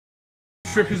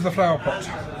Strip is the flower pot.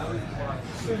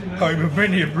 Home of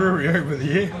many a brewery over the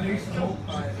year,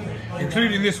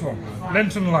 including this one,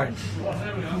 Lenton Lane,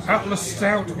 Atlas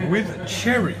Stout with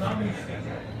cherry.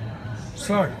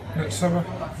 So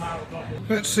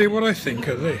let's see what I think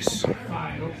of this.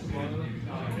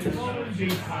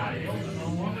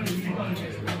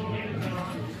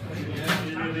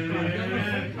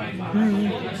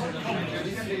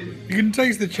 You can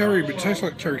taste the cherry, but it tastes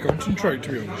like cherry concentrate,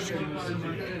 to be honest.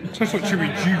 It tastes like cherry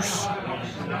juice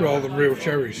rather than real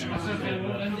cherries.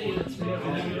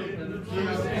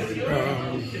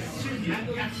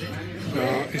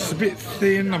 It's a bit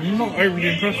thin. I'm not overly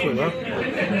impressed with that.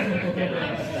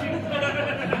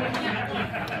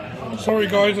 Sorry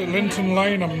guys at Lenton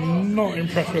Lane, I'm not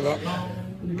impressed with that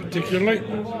particularly.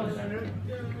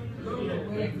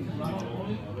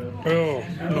 Oh,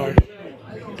 no.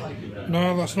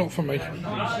 No, that's not for me.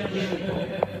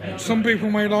 Some people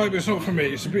may like, but it's not for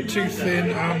me. It's a bit too thin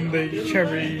and the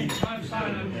cherry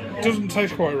doesn't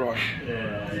taste quite right.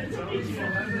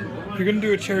 If you're going to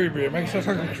do a cherry beer, make it taste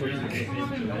like a drink.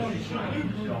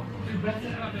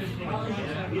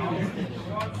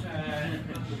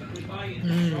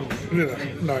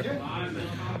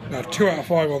 No, 2 out of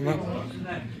 5 on that.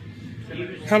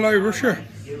 Hello Russia.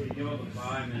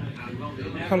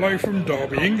 Hello from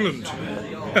Derby, England.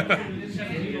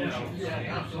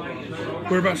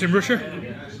 Whereabouts in Russia?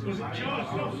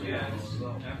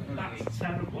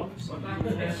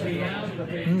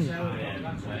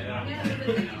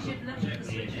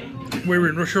 We're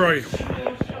in Russia, are you?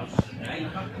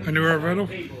 Anywhere available?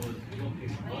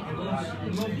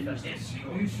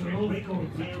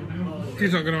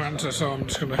 He's not going to answer, so I'm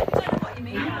just going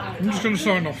to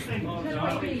sign off.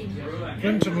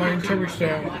 Lenton Lane, cherry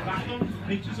stout.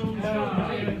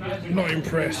 Not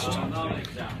impressed.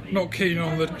 Not keen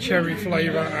on the cherry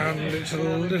flavour, and it's a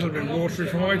little bit watery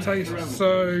for my taste.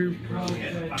 So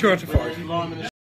 2 out of 5.